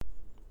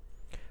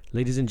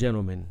Ladies and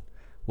gentlemen,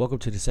 welcome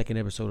to the second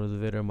episode of the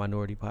Veteran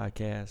Minority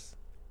Podcast.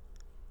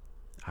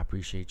 I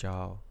appreciate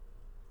y'all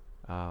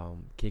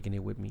kicking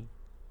it with me.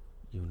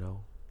 You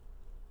know,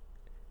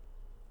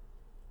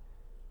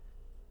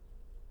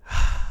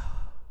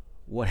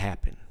 what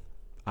happened?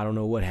 I don't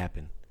know what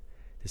happened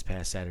this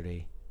past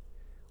Saturday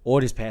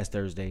or this past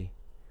Thursday,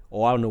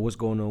 or I don't know what's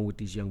going on with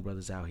these young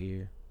brothers out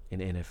here in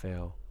the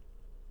NFL.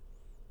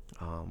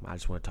 I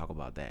just want to talk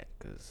about that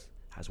because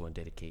I just want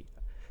to dedicate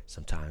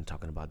some time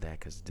talking about that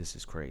because this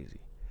is crazy.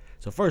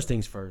 So first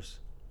things first,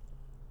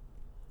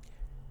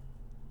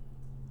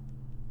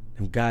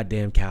 them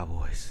goddamn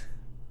Cowboys.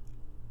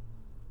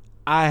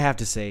 I have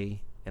to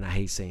say, and I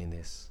hate saying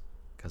this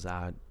because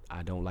I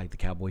don't like the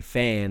Cowboy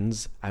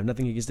fans. I have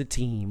nothing against the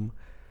team.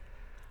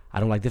 I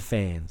don't like the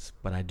fans,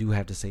 but I do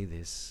have to say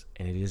this,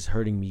 and it is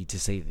hurting me to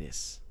say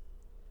this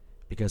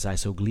because I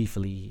so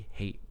gleefully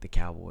hate the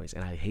Cowboys,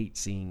 and I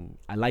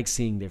like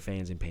seeing their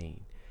fans in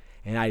pain,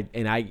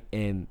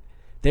 and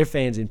their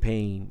fans in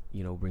pain,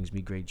 brings me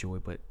great joy.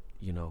 But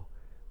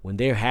when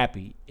they're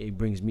happy, it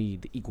brings me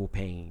the equal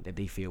pain that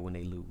they feel when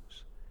they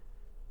lose.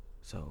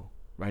 So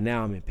right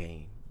now I'm in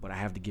pain, but I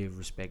have to give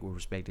respect where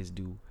respect is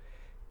due.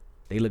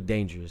 They look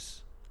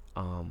dangerous.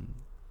 I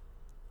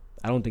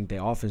don't think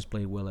their offense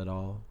played well at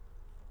all.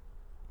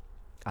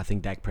 I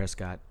think Dak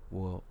Prescott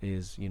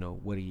is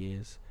what he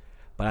is.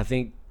 But I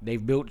think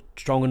they've built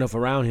strong enough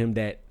around him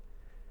that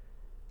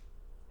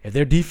if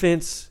their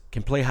defense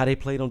can play how they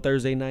played on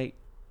Thursday night,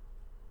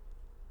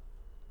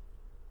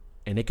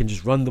 and they can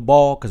just run the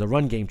ball because a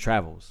run game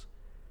travels.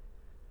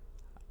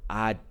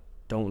 I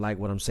don't like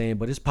what I'm saying,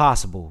 but it's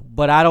possible.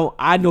 But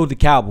I know the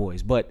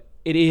Cowboys, but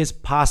it is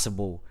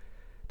possible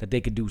that they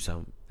could do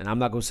something. And I'm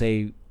not going to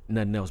say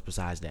nothing else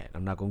besides that.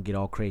 I'm not going to get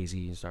all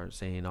crazy and start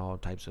saying all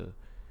types of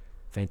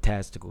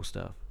fantastical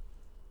stuff.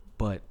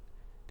 But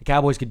the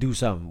Cowboys could do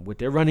something with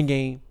their running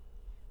game.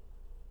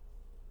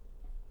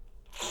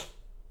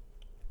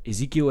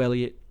 Ezekiel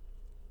Elliott,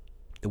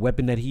 the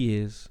weapon that he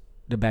is,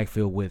 the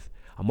backfield with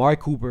Amari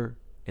Cooper,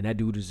 and that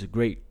dude is a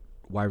great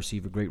wide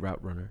receiver, great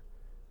route runner.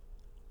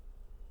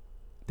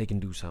 They can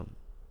do something.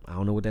 I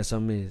don't know what that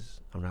something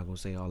is. I'm not going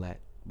to say all that,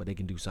 but they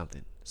can do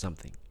something.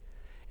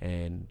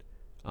 And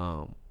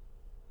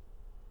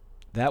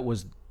that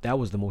was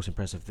the most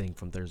impressive thing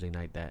from Thursday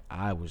night that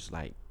I was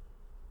like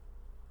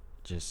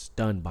just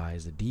stunned by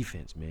is the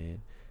defense,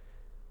 man.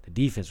 The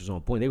defense was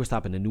on point. They were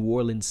stopping the New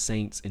Orleans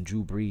Saints and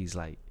Drew Brees.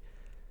 Like,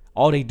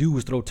 all they do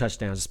is throw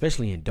touchdowns,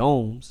 especially in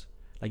domes.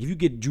 Like, if you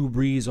get Drew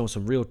Brees on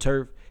some real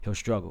turf, he'll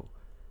struggle.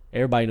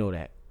 Everybody know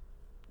that.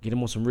 Get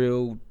him on some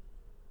real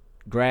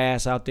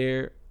grass out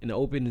there in the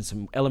open and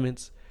some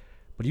elements.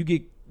 But you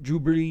get Drew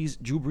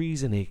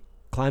Brees in a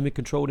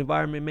climate-controlled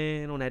environment,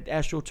 man, on that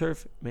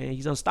AstroTurf, man,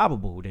 he's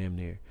unstoppable damn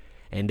near.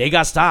 And they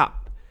got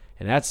stopped.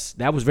 And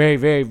that was very,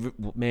 very,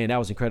 man, that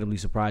was incredibly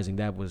surprising.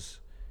 That was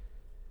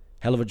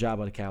hell of a job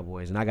by the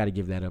Cowboys. And I got to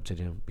give that up to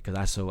them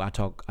because I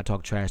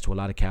talk trash to a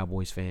lot of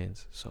Cowboys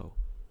fans. So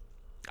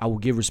I will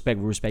give respect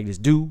where respect is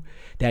due.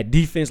 That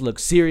defense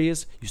looked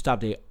serious. You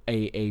stopped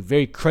a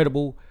very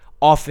credible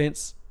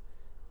offense,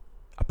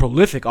 a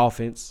prolific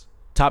offense,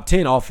 top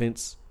 10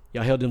 offense.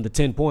 Y'all held them to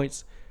 10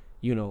 points.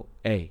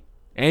 And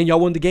y'all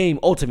won the game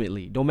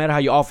ultimately. Don't matter how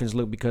your offense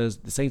look because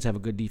the Saints have a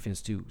good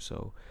defense too.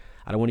 So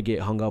I don't want to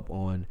get hung up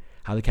on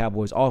how the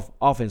Cowboys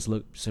offense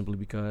looked simply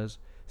because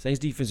Saints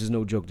defense is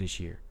no joke this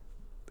year.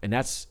 And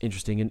that's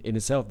interesting in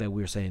itself that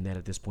we're saying that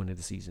at this point of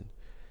the season.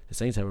 The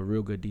Saints have a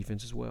real good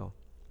defense as well.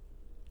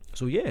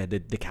 So, yeah,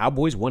 the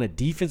Cowboys won a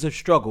defensive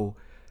struggle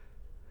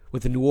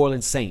with the New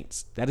Orleans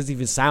Saints. That doesn't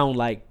even sound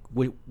like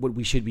what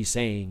we should be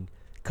saying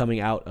coming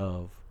out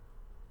of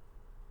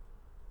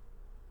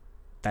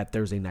that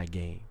Thursday night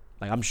game.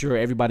 Like, I'm sure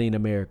everybody in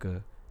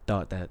America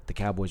thought that the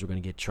Cowboys were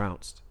going to get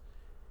trounced.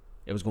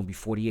 It was going to be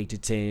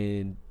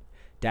 48-10.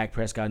 Dak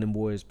Prescott and them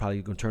boys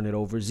probably going to turn it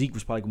over. Zeke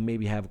was probably going to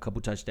maybe have a couple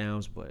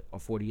touchdowns, or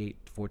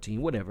 48-14,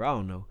 whatever. I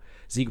don't know.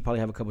 Zeke would probably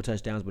have a couple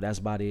touchdowns, but that's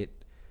about it.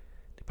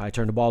 They probably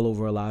turned the ball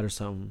over a lot or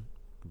something.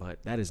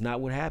 But that is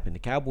not what happened. The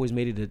Cowboys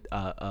made it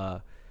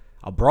a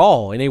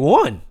brawl, and they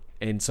won.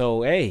 And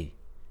so, hey,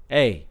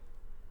 I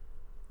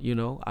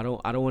don't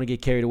want to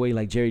get carried away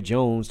like Jerry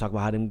Jones, talk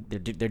about how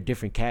they're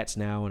different cats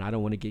now, and I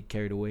don't want to get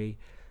carried away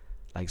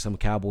like some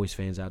Cowboys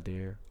fans out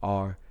there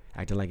are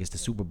acting like it's the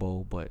Super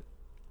Bowl. But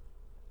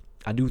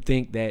I do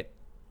think that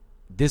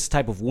this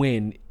type of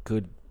win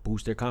could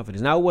boost their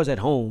confidence. Now, it was at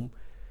home,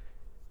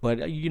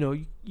 but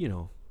you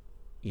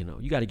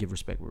got to give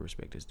respect where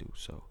respect is due.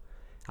 So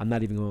I'm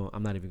not even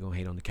gonna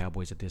hate on the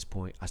Cowboys at this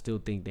point. I still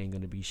think they ain't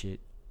gonna be shit,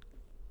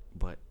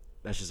 but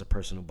that's just a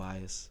personal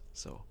bias.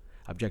 So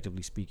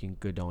objectively speaking,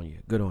 good on you.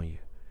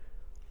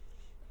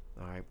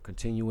 All right,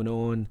 continuing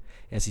on,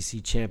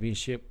 SEC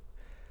Championship.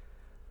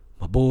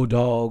 My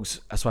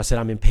Bulldogs. That's why I said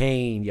I'm in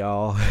pain,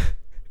 y'all.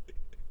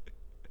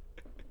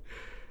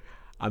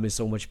 I'm in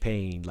so much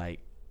pain. Like,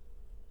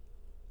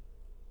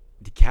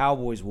 the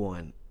Cowboys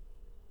won,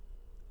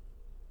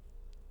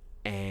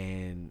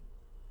 and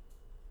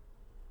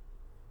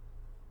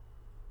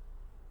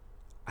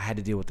I had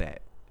to deal with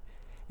that.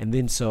 And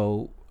then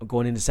so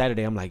going into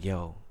Saturday, I'm like,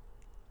 yo,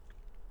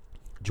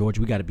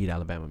 Georgia, we got to beat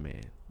Alabama,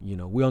 man. You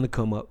know, we're on the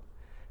come up.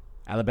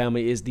 Alabama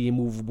is the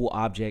immovable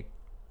object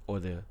or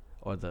the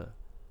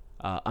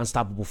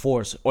unstoppable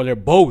force, or they're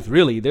both,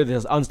 really. They're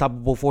the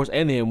unstoppable force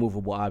and the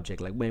immovable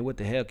object. Like, man, what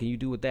the hell can you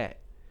do with that?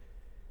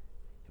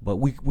 But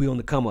we on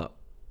the come up,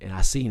 and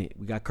I seen it.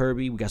 We got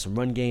Kirby. We got some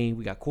run game.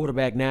 We got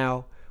quarterback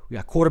now.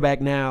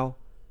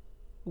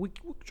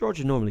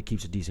 Georgia normally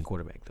keeps a decent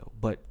quarterback, though.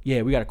 But,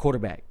 yeah, we got a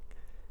quarterback.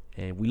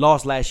 And we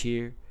lost last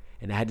year,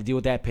 and I had to deal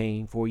with that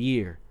pain for a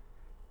year.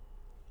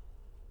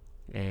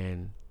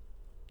 And,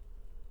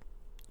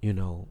 you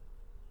know,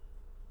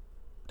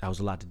 that was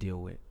a lot to deal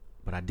with.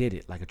 But I did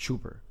it like a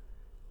trooper.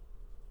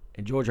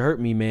 And Georgia hurt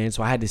me, man,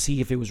 so I had to see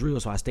if it was real.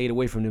 So I stayed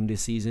away from them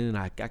this season, and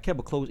I kept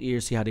a close ear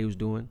to see how they was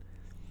doing.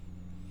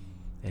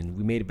 And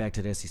we made it back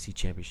to the SEC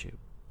championship.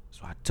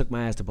 So I took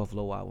my ass to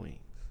Buffalo Wild Wings.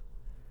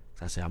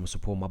 So I said, I'm going to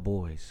support my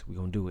boys. We're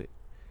going to do it.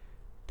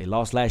 They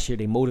lost last year.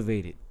 They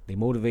motivated.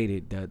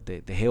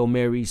 The Hail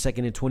Mary,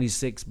 2nd and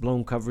 26,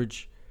 blown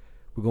coverage.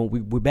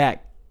 We're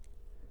back.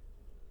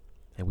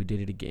 And we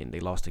did it again. They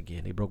lost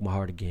again. They broke my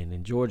heart again.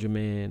 And Georgia,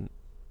 man,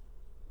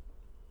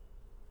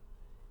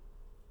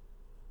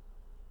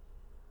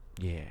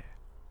 yeah.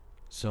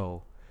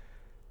 So,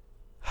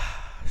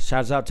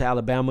 shouts out to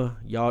Alabama.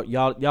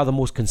 Y'all the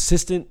most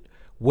consistent,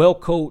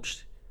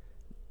 well-coached,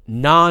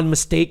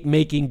 non-mistake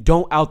making,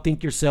 don't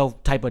outthink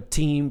yourself type of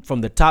team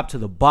from the top to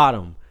the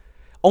bottom.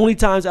 Only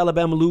times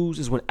Alabama lose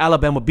is when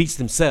Alabama beats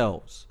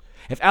themselves.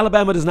 If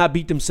Alabama does not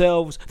beat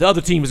themselves, the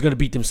other team is going to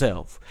beat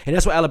themselves. And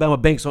that's what Alabama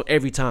banks on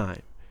every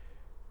time.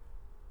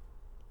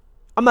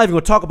 I'm not even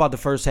going to talk about the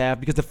first half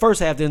because the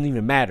first half didn't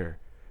even matter.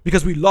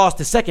 Because we lost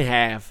the second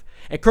half,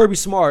 and Kirby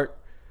Smart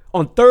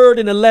on 3rd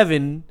and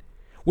 11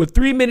 with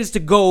 3 minutes to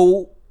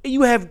go.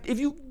 If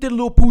you did a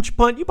little pooch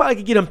punt, you probably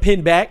could get him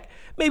pinned back.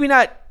 Maybe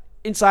not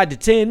inside the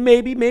 10,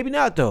 maybe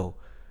not though.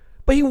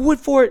 But he went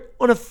for it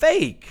on a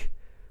fake.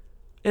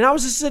 And I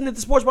was just sitting at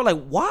the sports bar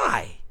like,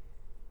 why?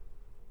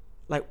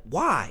 Like,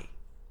 why?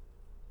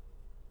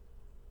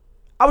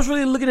 I was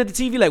really looking at the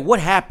TV like, what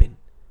happened?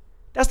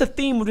 That's the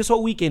theme of this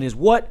whole weekend is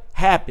what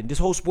happened. This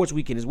whole sports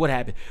weekend is what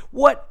happened.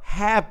 What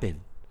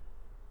happened?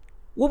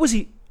 What was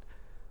he?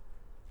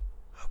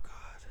 Oh, God.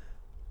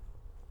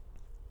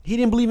 He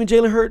didn't believe in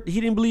Jalen Hurts. He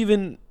didn't believe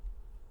in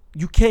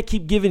you can't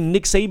keep giving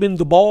Nick Saban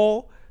the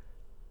ball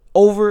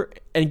over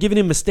and giving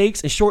him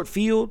mistakes in short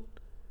field.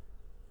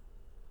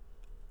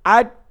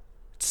 I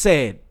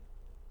said,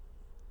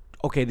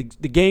 okay,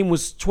 the game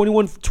was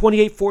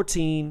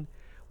 28-14.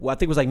 Well, I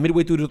think it was like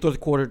midway through the third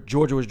quarter.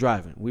 Georgia was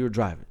driving. We were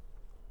driving.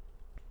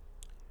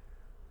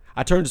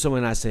 I turned to someone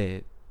and I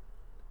said,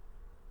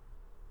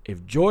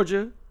 if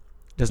Georgia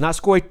does not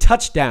score a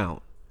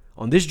touchdown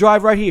on this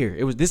drive right here,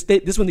 it was this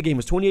when the game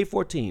was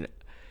 28-14.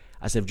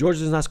 I said, if Georgia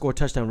does not score a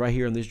touchdown right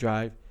here on this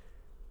drive,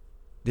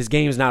 this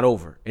game is not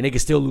over, and they can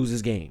still lose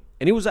this game.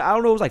 And it was, I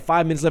don't know, it was like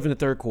 5 minutes left in the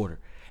third quarter.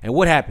 And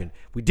what happened?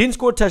 We didn't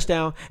score a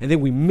touchdown, and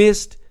then we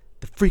missed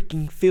the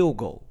freaking field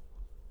goal.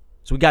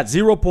 So we got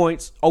 0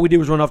 points. All we did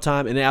was run off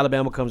time, and then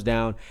Alabama comes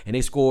down, and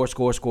they score,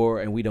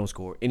 and we don't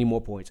score any more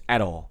points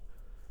at all.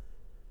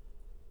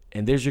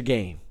 And there's your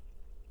game.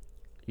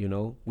 You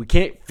know, we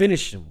can't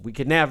finish them. We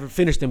can never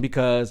finish them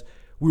because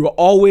we were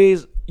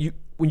always,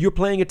 when you're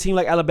playing a team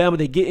like Alabama,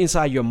 they get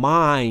inside your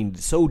mind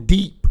so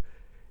deep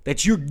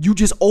that you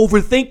just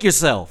overthink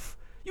yourself.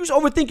 You just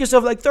overthink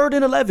yourself like 3rd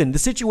and 11. The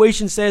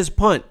situation says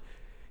punt.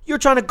 You're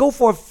trying to go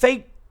for a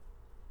fake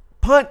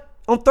punt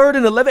on 3rd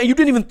and 11, and you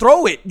didn't even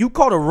throw it. You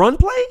called a run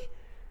play?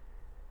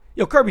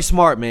 Yo, Kirby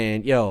Smart,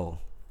 man. Yo,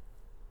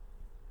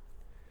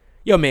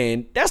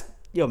 man, that's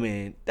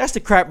the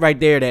crap right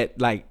there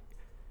that, like,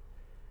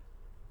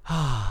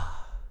 I'm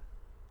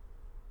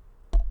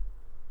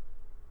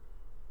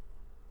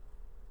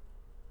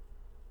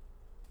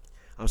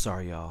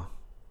sorry, y'all.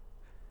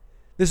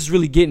 This is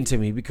really getting to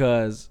me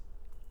because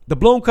the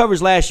blown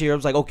coverage last year, I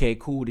was like, okay,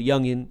 cool. The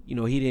youngin,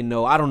 he didn't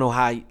know. I don't know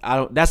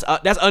how. That's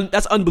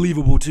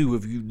unbelievable too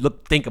if you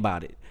think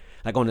about it.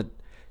 Like on the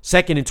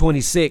 2nd and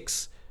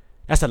 26,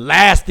 that's the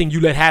last thing you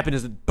let happen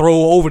is to throw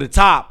over the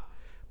top.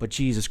 But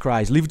Jesus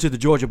Christ, leave it to the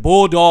Georgia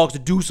Bulldogs to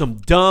do some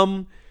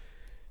dumb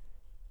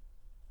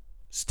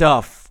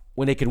stuff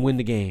when they can win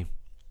the game.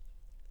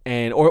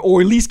 And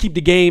or at least keep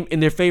the game in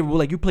their favor.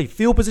 Like, you play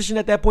field position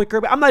at that point,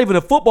 Kirby. I'm not even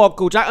a football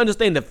coach. I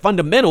understand the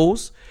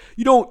fundamentals.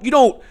 You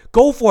don't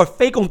go for a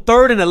fake on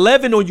 3rd and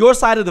 11 on your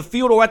side of the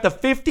field or at the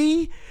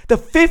 50. The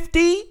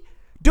 50?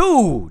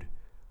 Dude.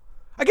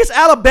 I guess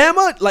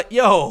Alabama, like,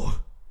 yo.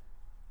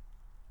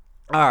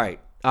 All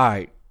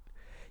right.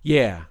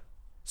 Yeah.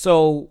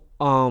 So,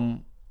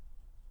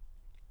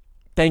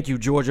 thank you,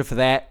 Georgia, for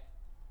that.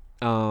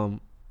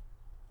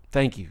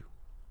 Thank you.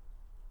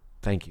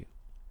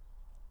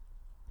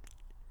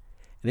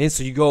 And then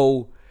so you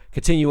go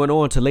continuing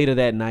on to later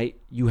that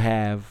night, you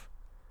have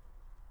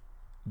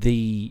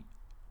the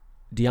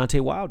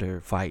Deontay Wilder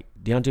fight.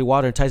 Deontay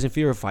Wilder and Tyson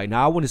Fury fight.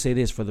 Now, I want to say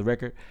this for the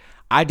record.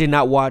 I did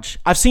not watch.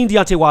 I've seen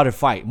Deontay Wilder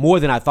fight more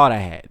than I thought I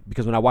had.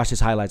 Because when I watched his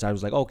highlights, I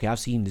was like, okay, I've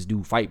seen this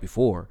dude fight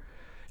before.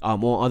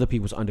 on other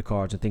people's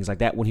undercards and things like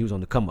that when he was on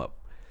the come up.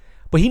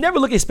 But he never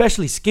looked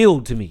especially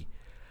skilled to me.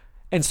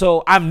 And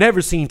so I've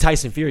never seen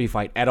Tyson Fury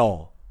fight at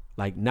all.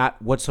 Like,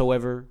 not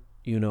whatsoever,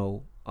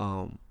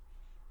 I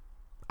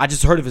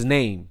just heard of his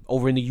name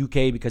over in the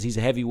UK because he's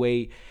a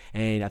heavyweight,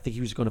 and I think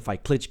he was going to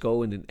fight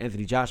Klitschko, and then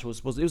Anthony Joshua was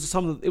supposed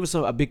to. It was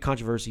a big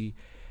controversy,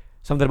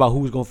 something about who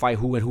was going to fight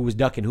who and who was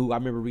ducking who. I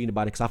remember reading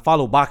about it because I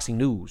follow boxing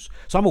news,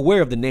 so I'm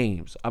aware of the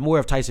names. I'm aware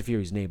of Tyson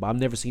Fury's name, but I've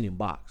never seen him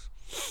box.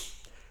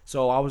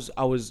 So I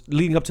was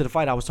leading up to the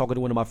fight. I was talking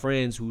to one of my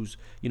friends who's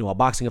a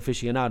boxing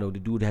aficionado. The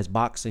dude has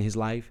boxed in his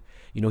life.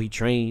 He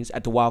trains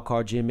at the Wild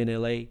Card Gym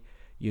in LA.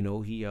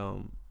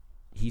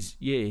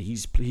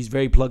 He's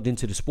very plugged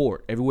into the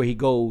sport. Everywhere he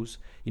goes,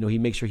 he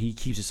makes sure he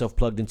keeps himself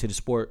plugged into the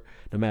sport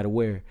no matter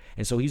where.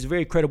 And so he's a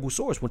very credible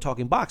source when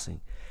talking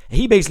boxing. And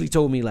he basically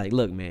told me, like,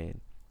 look,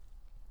 man,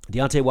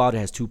 Deontay Wilder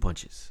has 2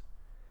 punches.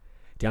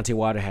 Deontay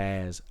Wilder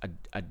has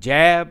a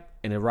jab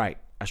and a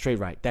straight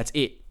right. That's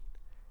it.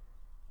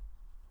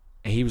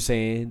 And he was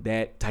saying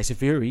that Tyson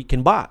Fury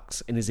can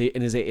box and is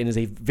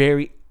a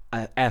very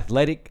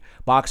athletic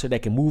boxer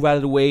that can move out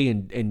of the way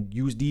and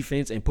use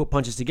defense and put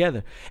punches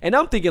together. And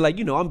I'm thinking, like,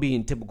 I'm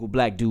being typical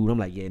black dude. I'm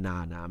like, yeah,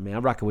 nah, man.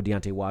 I'm rocking with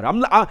Deontay Wilder.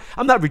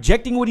 I'm not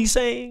rejecting what he's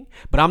saying,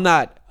 but I'm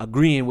not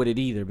agreeing with it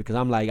either because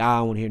I'm like, I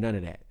don't want to hear none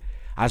of that.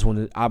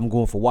 I'm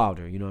going for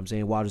Wilder. You know what I'm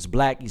saying? Wilder's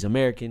black. He's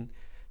American.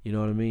 You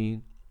know what I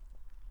mean?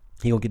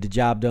 He gonna get the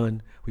job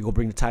done. We gonna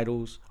bring the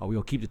titles, or we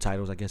gonna keep the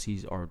titles. I guess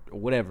or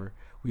whatever.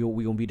 We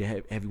gonna be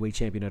the heavyweight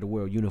champion of the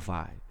world,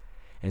 unified.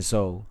 And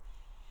so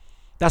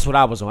that's what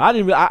I was on.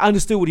 I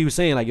understood what he was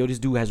saying. Like, yo, this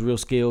dude has real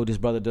skill. This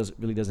brother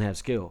really doesn't have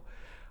skill.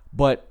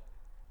 But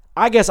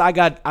I guess I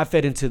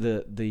fed into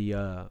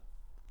the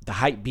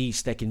hype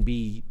beast that can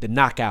be the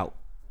knockout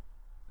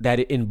that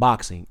in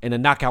boxing and the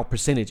knockout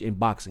percentage in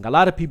boxing. A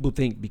lot of people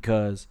think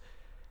because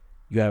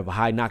you have a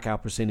high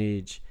knockout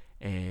percentage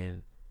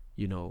and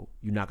you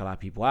knock a lot of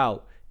people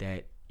out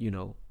that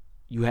you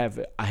have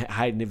a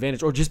heightened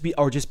advantage, or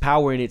just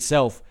power in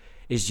itself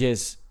is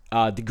just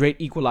the great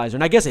equalizer.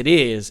 And I guess it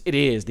is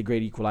the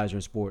great equalizer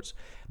in sports.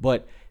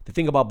 But the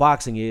thing about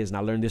boxing is, and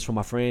I learned this from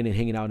my friend and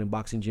hanging out in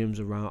boxing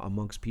gyms around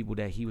amongst people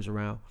that he was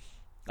around,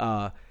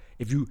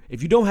 if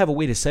you don't have a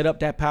way to set up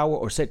that power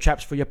or set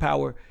traps for your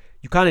power,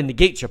 you kind of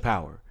negate your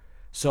power.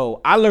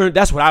 So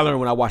that's what I learned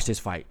when I watched this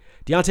fight.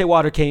 Deontay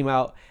Wilder came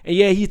out, and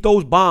yeah, he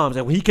throws bombs,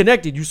 and when he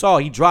connected, you saw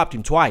he dropped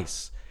him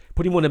twice,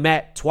 put him on the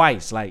mat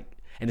twice,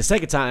 and the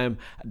second time,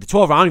 the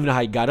 12th, I don't even know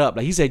how he got up.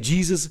 Like, he said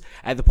Jesus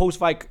at the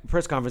post-fight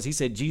press conference. He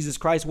said Jesus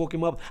Christ woke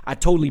him up. I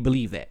totally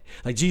believe that.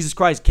 Like, Jesus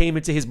Christ came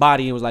into his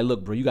body and was like,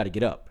 look, bro, you got to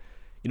get up.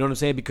 You know what I'm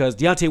saying? Because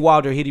Deontay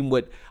Wilder hit him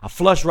with a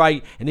flush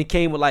right and then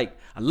came with like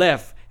a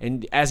left.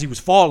 And as he was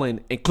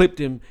falling and clipped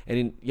him,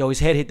 and then, his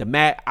head hit the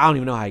mat. I don't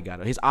even know how he got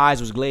up. His eyes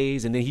was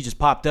glazed, and then he just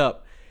popped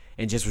up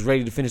and just was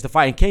ready to finish the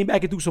fight and came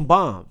back and threw some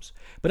bombs.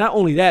 But not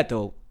only that,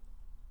 though,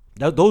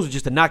 those are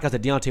just the knockouts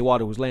that Deontay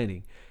Wilder was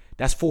landing.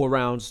 That's 4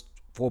 rounds.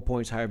 4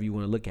 points, however you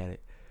want to look at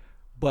it.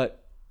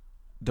 But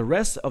the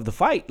rest of the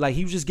fight, like,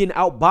 he was just getting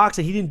outboxed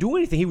and he didn't do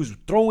anything. He was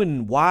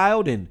throwing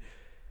wild, and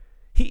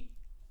he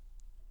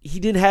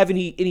didn't have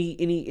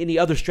any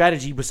other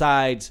strategy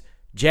besides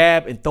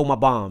jab and throw my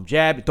bomb,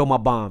 jab and throw my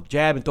bomb,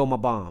 jab and throw my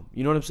bomb.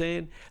 You know what I'm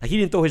saying? Like, he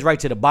didn't throw his right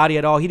to the body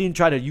at all. He didn't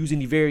try to use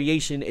any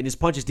variation in his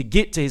punches to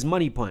get to his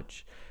money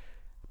punch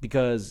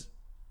because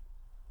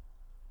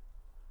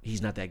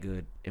he's not that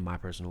good, in my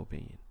personal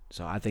opinion.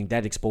 So I think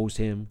that exposed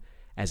him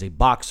as a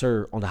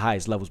boxer on the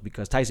highest levels,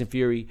 because Tyson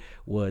Fury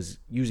was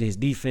using his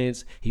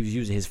defense, he was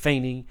using his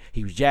feinting,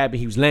 he was jabbing,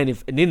 he was landing,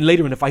 and then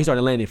later in the fight he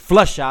started landing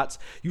flush shots.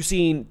 You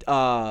seen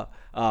Deontay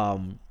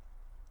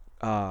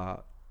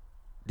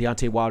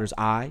Wilder's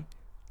eye?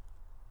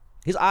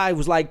 His eye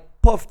was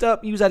like puffed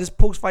up. He was at his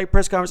post-fight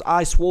press conference,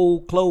 eye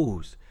swole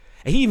closed.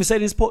 And he even said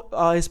in his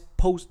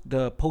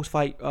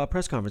post-fight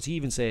press conference, he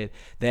even said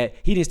that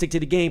he didn't stick to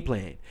the game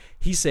plan.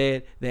 He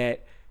said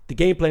that the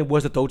game plan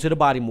was to throw to the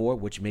body more,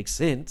 which makes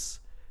sense.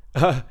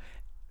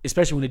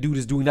 Especially when the dude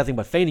is doing nothing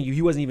but feigning you.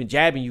 He wasn't even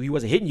jabbing you. He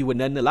wasn't hitting you with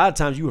nothing. A lot of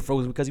times you were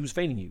frozen because he was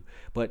feigning you.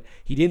 But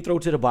he didn't throw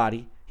to the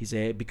body, he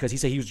said, because he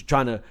said he was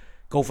trying to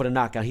go for the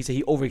knockout. He said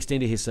he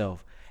overextended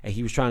himself, and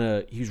he was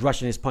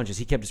rushing his punches.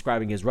 He kept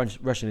describing it as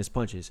rushing his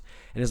punches.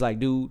 And it's like,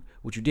 dude,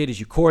 what you did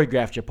is you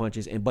choreographed your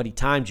punches, and Buddy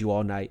timed you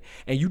all night.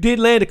 And you did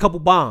land a couple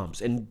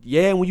bombs. And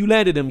yeah, when you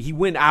landed them, he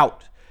went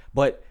out.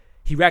 But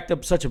he racked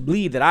up such a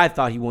bleed that I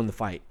thought he won the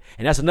fight.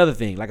 And that's another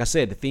thing. Like I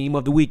said, the theme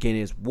of the weekend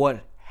is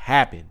what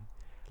happened.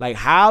 Like,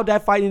 how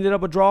that fight ended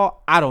up a draw,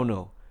 I don't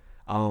know.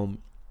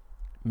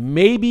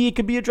 Maybe it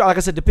could be a draw. Like I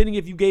said, depending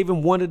if you gave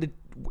Deontay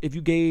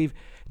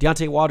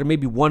Wilder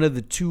maybe one of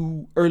the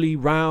 2 early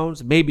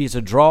rounds, maybe it's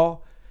a draw.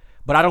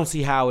 But I don't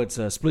see how it's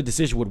a split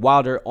decision with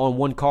Wilder on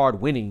one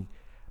card winning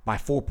by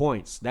 4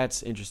 points.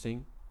 That's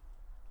interesting.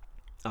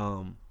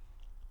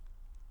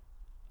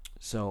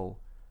 So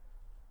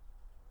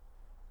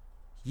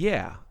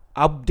yeah,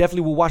 I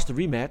definitely will watch the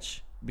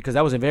rematch because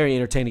that was a very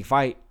entertaining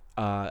fight.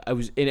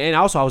 And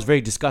also I was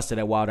very disgusted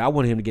at Wilder. I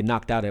wanted him to get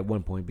knocked out at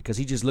one point because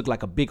he just looked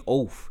like a big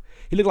oaf.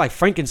 He looked like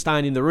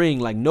Frankenstein in the ring.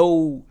 Like he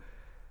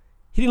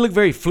didn't look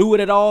very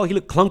fluid at all. He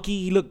looked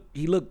clunky.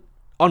 He looked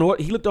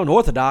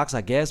unorthodox,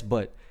 I guess.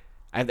 But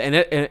and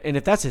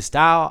if that's his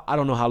style, I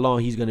don't know how long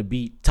he's gonna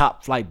beat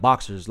top flight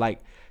boxers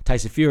like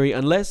Tyson Fury,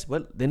 unless.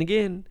 Well, then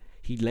again,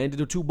 he landed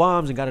the 2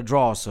 bombs and got a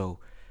draw. So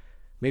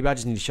maybe I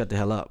just need to shut the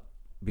hell up,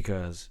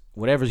 because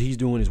whatever he's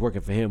doing is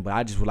working for him. But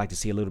I just would like to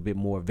see a little bit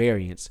more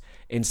variance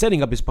in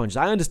setting up his punches.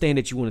 I understand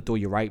that you want to throw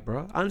your right,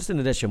 bro. I understand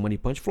that that's your money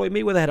punch. Floyd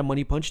Mayweather had a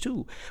money punch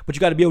too. But you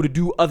got to be able to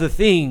do other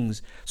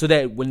things so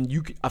that when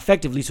you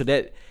effectively, so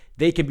that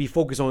they can be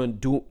focused on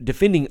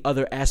defending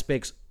other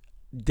aspects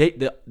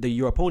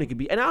your opponent could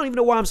be. And I don't even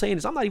know why I'm saying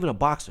this. I'm not even a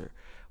boxer.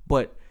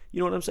 But you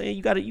know what I'm saying?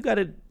 You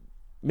gotta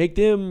make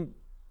them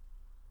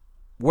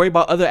worry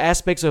about other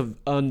aspects of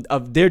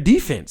their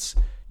defense.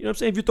 You know what I'm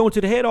saying? If you're throwing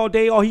to the head all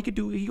day, all he could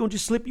do, he gonna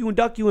just slip you and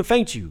duck you and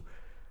feint you.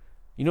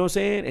 You know what I'm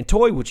saying? And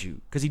toy with you,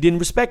 because he didn't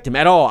respect him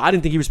at all. I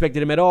didn't think he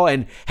respected him at all.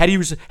 And had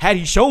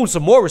he shown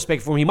some more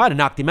respect for him, he might have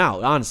knocked him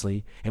out,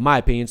 honestly, in my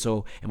opinion.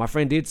 So, and my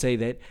friend did say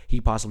that he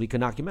possibly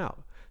could knock him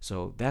out.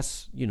 So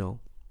that's, the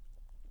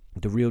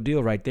real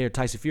deal right there.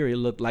 Tyson Fury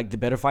looked like the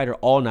better fighter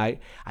all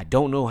night. I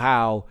don't know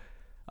how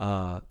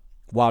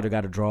Wilder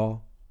got a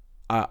draw.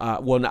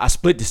 Well, a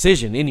split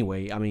decision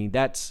anyway. I mean,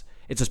 it's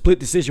a split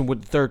decision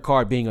with the third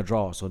card being a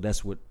draw. So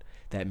that's what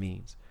that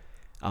means.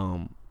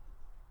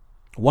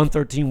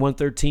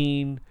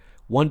 113.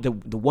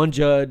 The one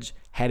judge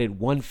had it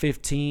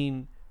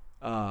 115,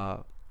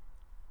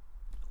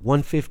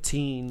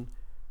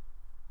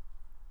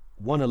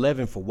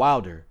 111 for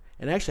Wilder.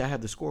 And actually, I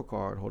have the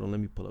scorecard. Hold on,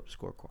 let me pull up the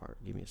scorecard.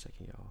 Give me a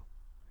second, y'all.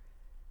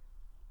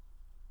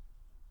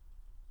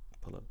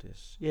 Pull up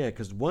this. Yeah,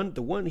 because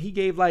the one he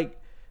gave, like,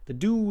 the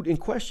dude in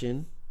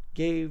question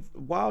gave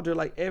Wilder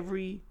like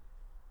every,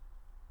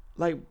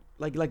 like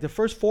the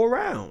first 4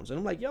 rounds. And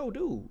I'm like, yo,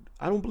 dude,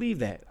 I don't believe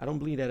that. I don't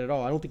believe that at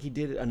all. I don't think he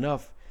did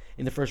enough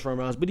in the first 4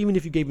 rounds. But even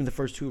if you gave him the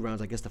first 2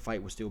 rounds, I guess the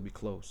fight would still be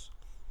close.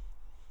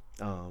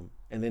 And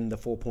then the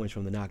 4 points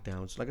from the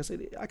knockdowns. Like I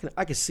said,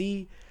 I can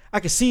see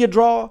a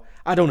draw.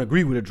 I don't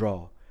agree with a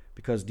draw,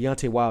 because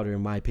Deontay Wilder,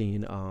 in my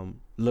opinion,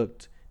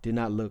 did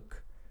not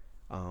look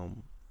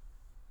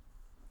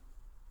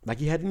like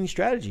he had any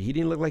strategy. He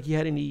didn't look like he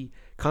had any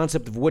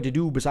concept of what to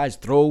do besides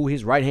throw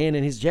his right hand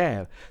and his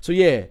jab. So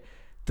yeah,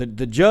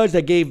 the judge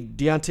that gave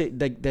Deontay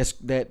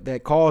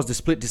that caused the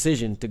split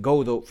decision to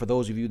go, though, for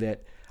those of you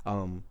that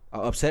are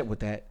upset with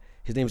that,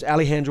 his name is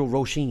Alejandro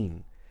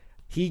Rochin.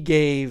 He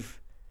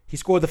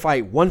scored the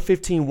fight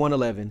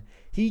 115-111.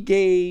 He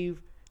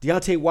gave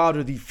Deontay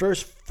Wilder the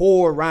first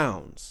 4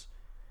 rounds.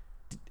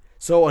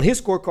 So on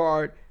his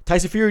scorecard,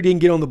 Tyson Fury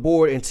didn't get on the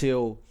board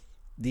until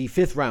the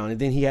 5th round.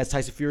 And then he has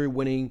Tyson Fury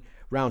winning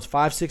rounds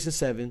 5, 6, and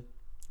 7.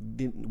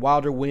 Then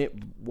Wilder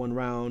won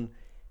round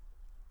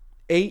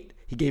 8.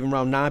 He gave him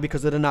round 9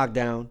 because of the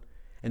knockdown.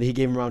 And then he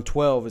gave him round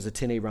 12 as a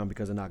 10-8 round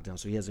because of knockdown.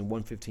 So he has in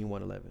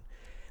 115-111.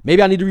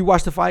 Maybe I need to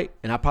rewatch the fight,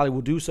 and I probably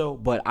will do so.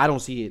 But I don't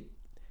see it.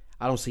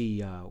 I don't see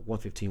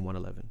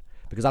 115-111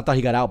 because I thought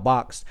he got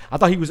outboxed. I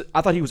thought he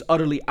was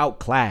utterly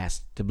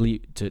outclassed. To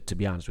be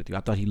honest with you,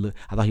 I thought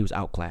he was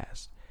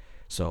outclassed.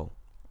 So,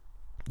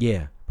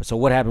 yeah. But so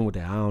what happened with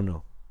that? I don't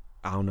know.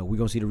 We're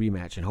gonna see the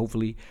rematch, and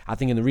hopefully, I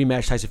think in the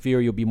rematch, Tyson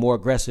Fury will be more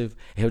aggressive,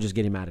 and he'll just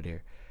get him out of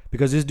there,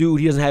 because this dude,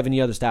 he doesn't have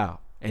any other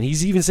style. And he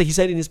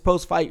said in his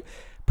post-fight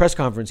press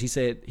conference, he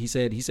said his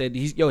style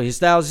is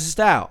his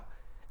style.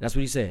 That's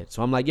what he said.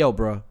 So I'm like, yo,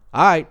 bro,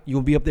 all right, you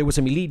gonna be up there with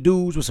some elite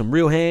dudes with some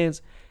real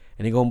hands.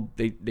 And they're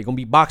gonna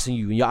be boxing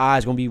you, and your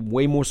eyes gonna be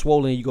way more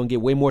swollen. You're gonna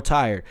get way more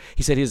tired.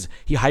 He said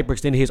he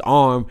hyperextended his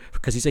arm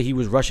because he said he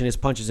was rushing his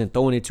punches and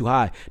throwing it too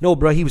high. No,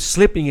 bro, he was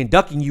slipping and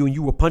ducking you, and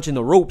you were punching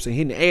the ropes and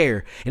hitting the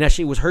air, and that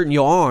shit was hurting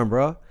your arm,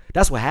 bro.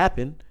 That's what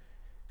happened.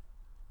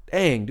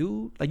 Dang,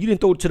 dude, like you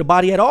didn't throw it to the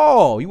body at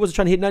all. You wasn't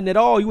trying to hit nothing at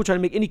all. You were trying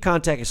to make any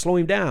contact and slow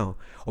him down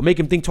or make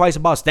him think twice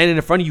about standing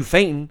in front of you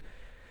fainting.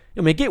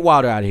 Yo, man, get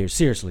Wilder out of here.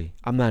 Seriously,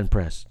 I'm not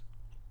impressed.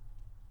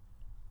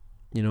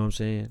 You know what I'm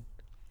saying?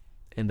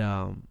 And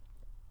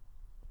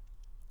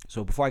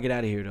so before I get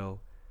out of here, though,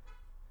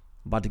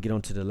 I'm about to get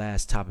on to the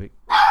last topic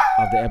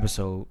of the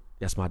episode.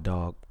 That's my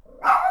dog.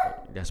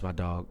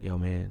 Yo,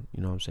 man.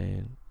 You know what I'm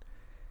saying?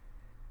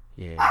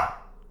 Yeah.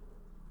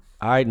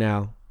 All right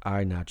now,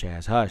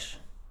 Chaz.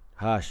 Hush.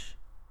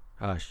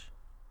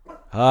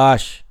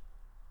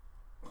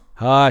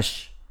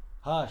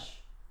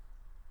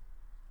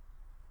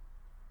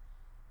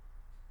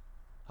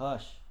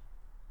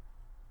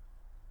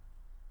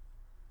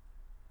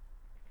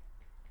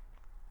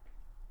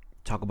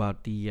 Talk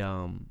about these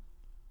young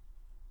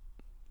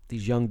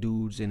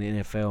dudes in the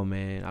NFL,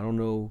 man. I don't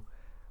know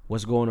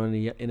what's going on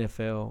in the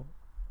NFL.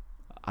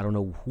 I don't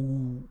know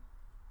who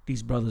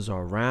these brothers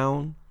are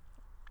around,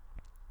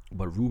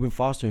 but Reuben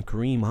Foster and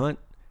Kareem Hunt,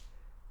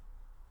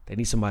 they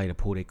need somebody to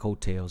pull their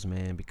coattails,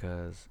 man,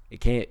 because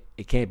it can't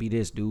be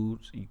this,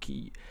 dudes.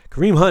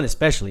 Kareem Hunt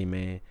especially,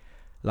 man.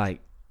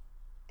 Like,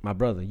 my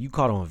brother, you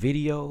caught on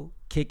video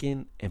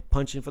kicking and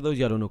punching. For those of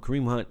y'all don't know,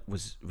 Kareem Hunt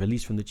was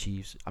released from the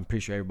Chiefs. I'm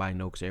pretty sure everybody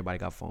knows because everybody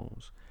got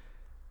phones.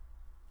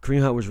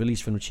 Kareem Hunt was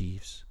released from the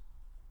Chiefs.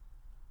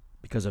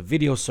 because a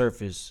video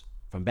surfaced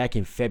from back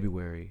in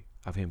February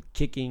of him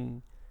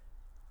kicking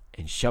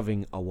and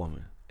shoving a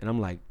woman. And I'm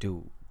like,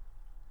 dude,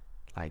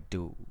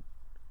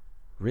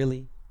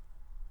 really?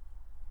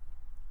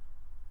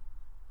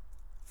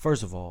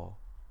 First of all,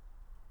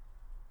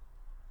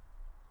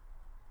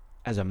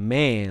 as a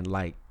man,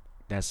 like,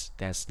 that's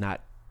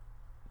not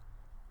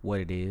what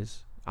it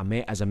is.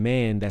 As a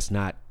man, that's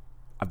not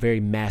a very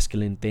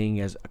masculine thing.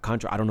 As a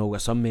contra, I don't know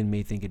what some men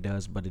may think it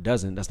does, but it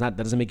doesn't. That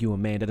doesn't make you a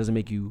man. That doesn't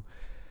make you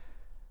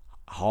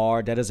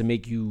hard. That doesn't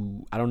make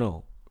you, I don't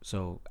know.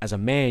 So as a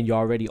man, you're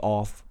already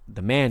off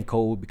the man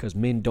code, because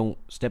men don't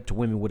step to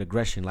women with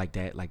aggression like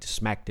that, like to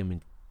smack them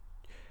and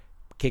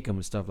kick them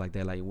and stuff like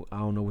that. Like, I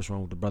don't know what's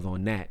wrong with the brother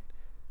on that.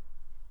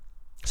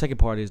 Second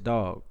part is,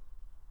 dog,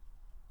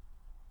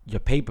 your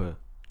paper,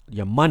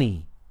 your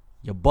money,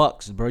 your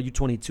bucks, bro. You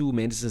 22,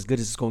 man. This is as good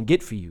as it's gonna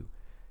get for you.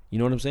 You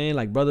know what I'm saying?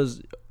 Like,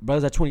 brothers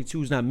at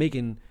 22 is not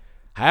making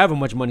however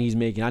much money he's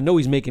making. I know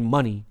he's making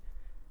money.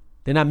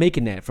 They're not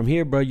making that. From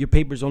here, bro, your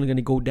paper's only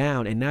gonna go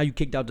down, and now you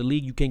kicked out the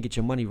league. You can't get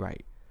your money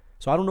right.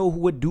 So I don't know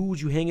what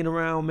dudes you hanging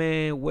around,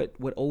 man. What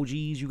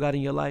OGs you got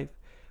in your life,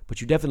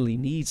 but you definitely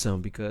need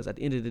some, because at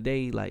the end of the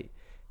day, like,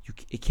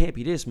 it can't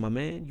be this, my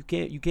man. You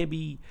can't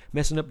be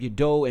messing up your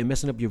dough and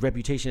messing up your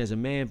reputation as a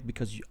man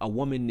because a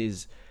woman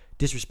is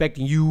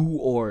disrespecting you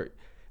or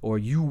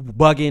you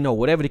bugging or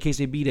whatever the case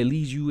may be, that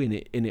leads you, and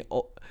it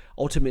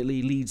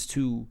ultimately leads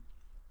to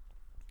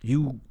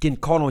you getting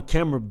caught on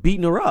camera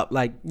beating her up.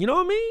 Like, you know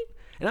what I mean?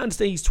 And I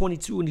understand he's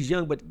 22 and he's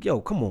young, but yo,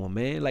 come on,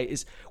 man. Like,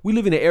 we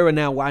live in an era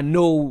now where I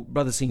know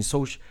brothers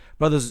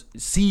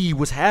see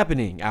what's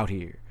happening out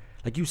here.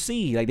 Like, you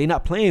see, like, they're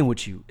not playing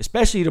with you,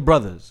 especially the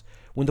brothers.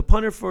 When the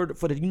punter for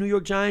the New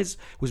York Giants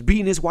was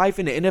beating his wife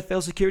and the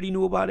NFL security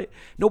knew about it,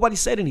 nobody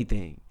said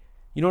anything.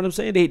 You know what I'm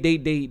saying?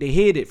 They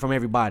hid it from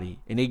everybody,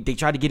 and they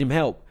tried to get him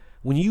help.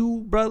 When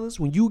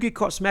you get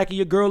caught smacking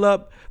your girl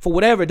up for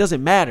whatever, it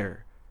doesn't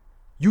matter.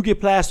 You get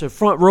plastered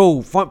front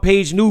row, front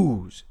page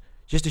news,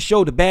 just to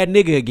show the bad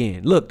nigga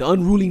again. Look, the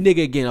unruly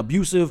nigga again,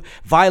 abusive,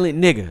 violent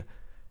nigga.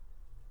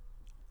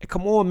 And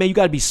come on, man, you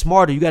got to be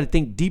smarter. You got to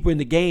think deeper in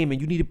the game,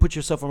 and you need to put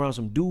yourself around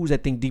some dudes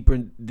that think deeper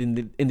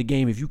in the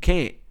game if you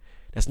can't.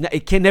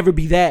 It can never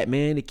be that,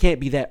 man. It can't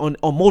be that on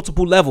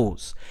multiple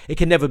levels. It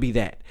can never be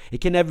that. It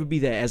can never be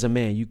that as a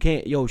man. You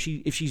can't,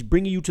 if she's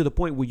bringing you to the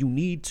point where you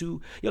need to,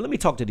 let me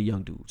talk to the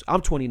young dudes.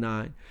 I'm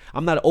 29.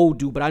 I'm not an old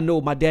dude, but I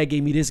know my dad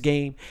gave me this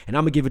game, and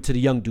I'm gonna give it to the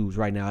young dudes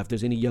right now. If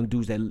there's any young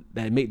dudes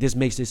that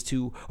makes this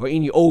too, or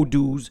any old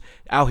dudes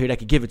out here that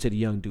could give it to the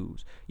young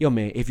dudes. Yo,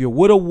 man, if you're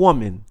with a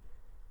woman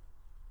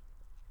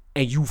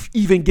and you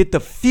even get the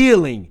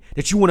feeling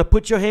that you want to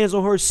put your hands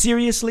on her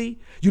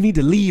seriously, you need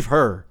to leave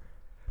her.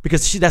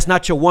 Because that's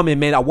not your woman,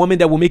 man. A woman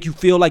that will make you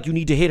feel like you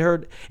need to hit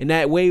her in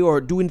that way or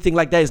do anything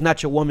like that is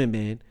not your woman,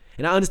 man.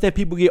 And I understand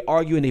people get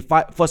arguing, they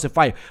fuss and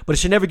fight, but it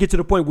should never get to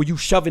the point where you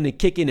shoving and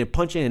kicking and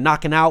punching and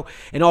knocking out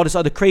and all this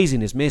other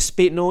craziness, man.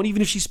 Spitting on,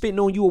 even if she's spitting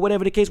on you or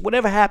whatever the case,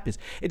 whatever happens,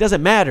 it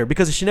doesn't matter,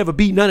 because it should never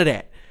be none of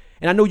that.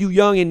 And I know you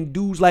young and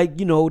dudes like,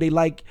 they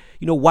like,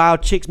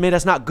 wild chicks, man.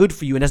 That's not good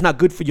for you, and that's not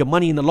good for your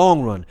money in the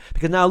long run.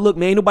 Because now, look,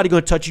 man, ain't nobody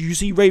gonna touch you. You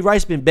see, Ray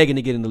Rice been begging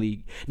to get in the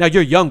league. Now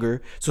you're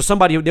younger, so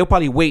they'll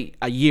probably wait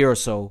a year or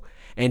so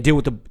and deal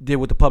with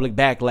the public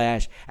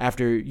backlash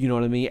after, you know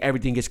what I mean,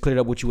 everything gets cleared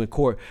up with you in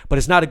court. But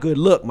it's not a good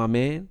look, my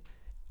man.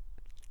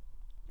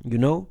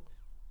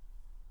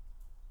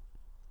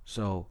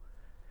 So,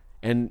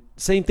 and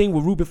same thing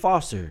with Ruben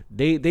Foster.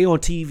 They on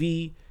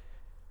TV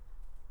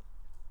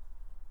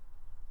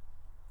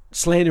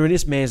slandering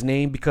this man's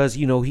name because,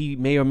 he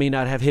may or may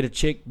not have hit a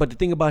chick. But the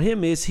thing about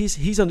him is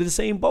he's under the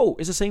same boat.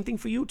 It's the same thing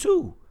for you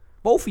too.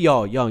 Both of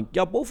y'all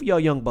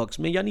young bucks,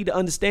 man. Y'all need to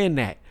understand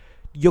that.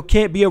 You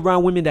can't be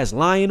around women that's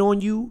lying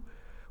on you,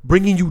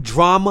 bringing you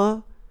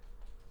drama,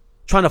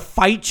 trying to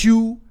fight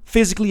you,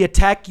 physically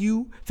attack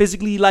you,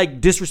 physically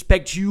like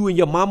disrespect you and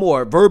your mama,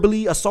 or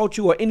verbally assault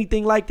you or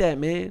anything like that,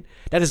 man.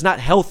 That is not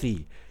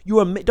healthy. You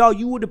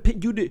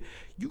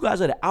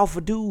guys are the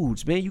alpha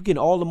dudes, man. You getting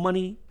all the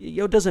money.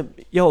 You should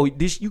be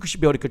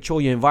able to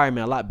control your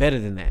environment a lot better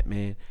than that,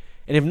 man.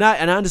 And if not,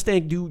 and I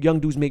understand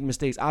young dudes make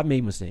mistakes. I've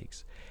made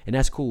mistakes, and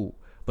that's cool.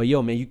 But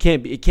man,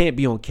 it can't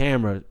be on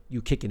camera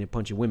you kicking and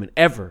punching women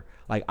ever.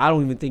 Like, I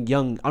don't even think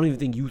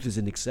youth is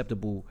an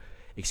acceptable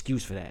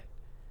excuse for that.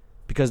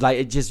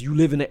 Because you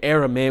live in an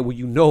era, man, where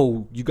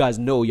you guys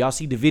know, y'all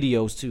see the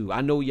videos too.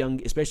 I know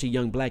especially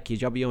young black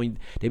kids,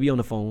 they be on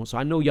the phone. So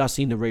I know y'all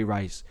seen the Ray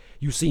Rice.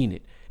 You seen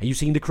it. And you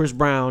seen the Chris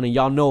Brown, and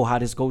y'all know how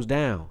this goes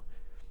down.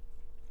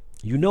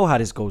 You know how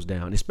this goes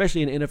down,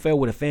 especially in the NFL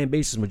where the fan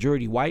base is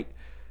majority white.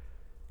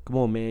 Come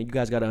on, man. You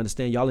guys got to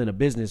understand, y'all in a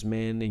business,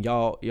 man, and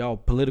y'all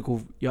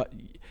political. This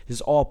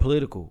is all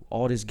political.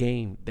 All this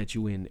game that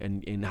you in,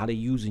 and how they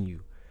using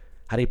you,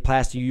 how they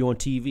plaster you on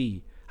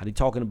TV, how they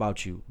talking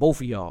about you, both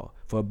of y'all,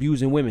 for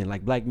abusing women.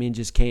 Like, black men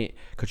just can't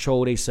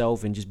control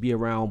themselves and just be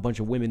around a bunch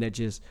of women that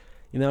just,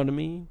 you know what I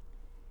mean?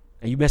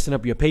 And you messing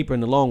up your paper in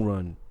the long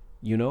run,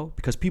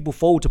 because people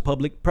fold to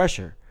public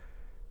pressure.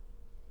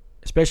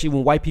 Especially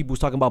when white people was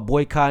talking about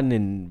boycotting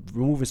and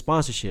removing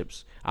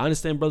sponsorships. I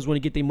understand brothers want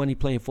to get their money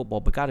playing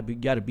football, but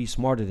gotta be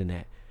smarter than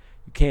that.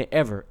 You can't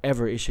ever,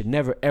 it should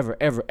never,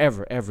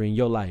 ever in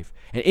your life,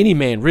 and any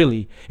man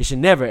really, it should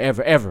never,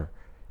 ever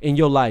in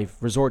your life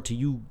resort to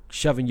you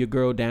shoving your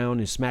girl down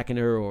and smacking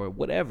her or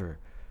whatever.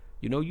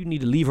 You know, you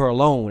need to leave her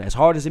alone. As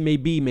hard as it may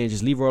be, man,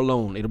 just leave her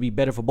alone. It'll be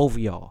better for both of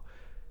y'all.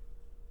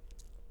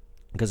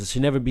 Because it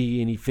should never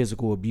be any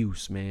physical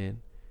abuse,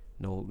 man.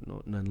 No,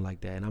 nothing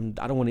like that. And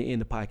I don't want to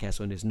end the podcast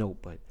on this note,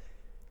 but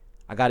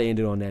I got to end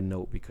it on that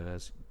note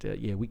because,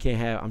 we can't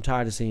have, I'm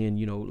tired of seeing,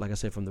 like I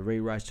said, from the Ray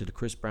Rice to the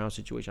Chris Brown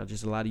situation,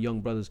 just a lot of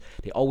young brothers,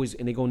 they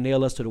going to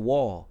nail us to the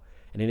wall.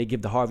 And then they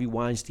give the Harvey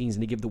Weinsteins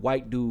and they give the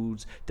white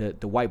dudes,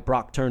 the white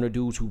Brock Turner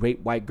dudes who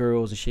rape white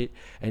girls and shit,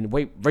 and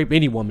rape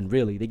any woman,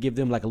 really. They give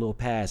them like a little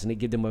pass and they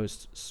give them a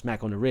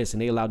smack on the wrist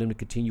and they allow them to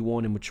continue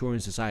on and mature in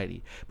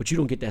society. But you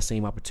don't get that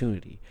same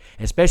opportunity.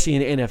 And especially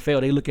in the NFL,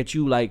 they look at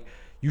you like,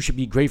 you should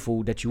be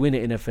grateful that you're in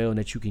the NFL and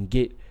that you can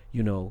get,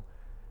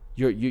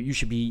 you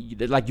should be,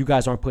 like you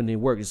guys aren't putting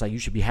in work. It's like you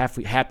should be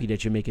happy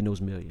that you're making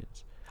those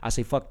millions. I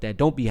say, fuck that.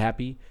 Don't be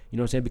happy, you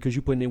know what I'm saying, because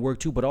you're putting in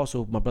work too. But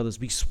also, my brothers,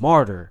 be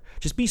smarter.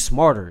 Just be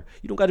smarter.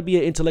 You don't got to be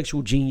an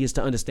intellectual genius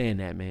to understand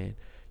that, man.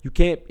 I'm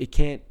going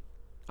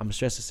to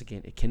stress this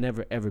again. It can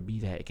never, ever be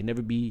that. It can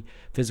never be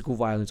physical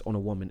violence on a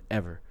woman,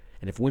 ever.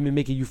 And if women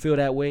making you feel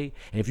that way,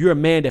 and if you're a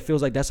man that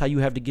feels like that's how you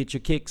have to get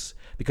your kicks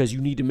because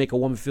you need to make a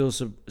woman feel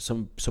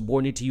some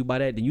subordinate to you by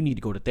that, then you need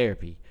to go to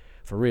therapy,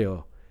 for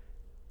real,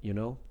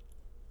 All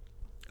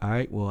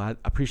right, well, I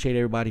appreciate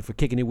everybody for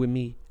kicking it with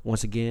me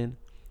once again.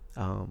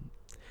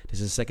 This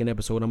is the second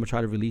episode. I'm going to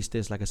try to release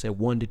this, like I said,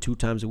 1 to 2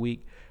 times a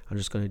week. I'm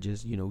just going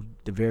to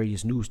the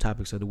various news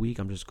topics of the week.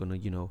 I'm just going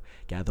to,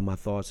 gather my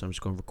thoughts. I'm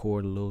just going to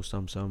record a little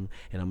something,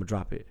 and I'm going to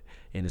drop it.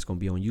 And it's going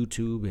to be on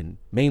YouTube and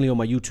mainly on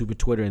my YouTube and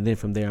Twitter. And then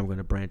from there, I'm going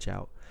to branch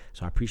out.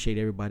 So I appreciate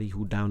everybody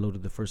who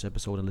downloaded the first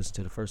episode and listened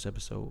to the first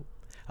episode.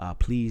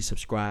 Please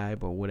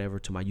subscribe or whatever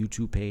to my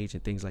YouTube page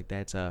and things like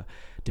that. It's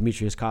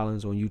Demetrius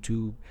Collins on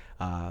YouTube.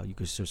 You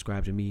can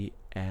subscribe to me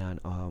and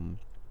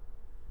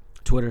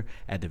Twitter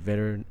at the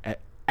veteran at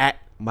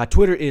my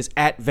Twitter is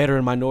at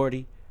veteran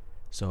minority.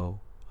 So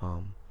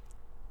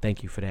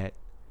thank you for that.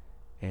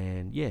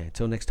 And yeah,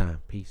 until next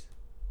time. Peace.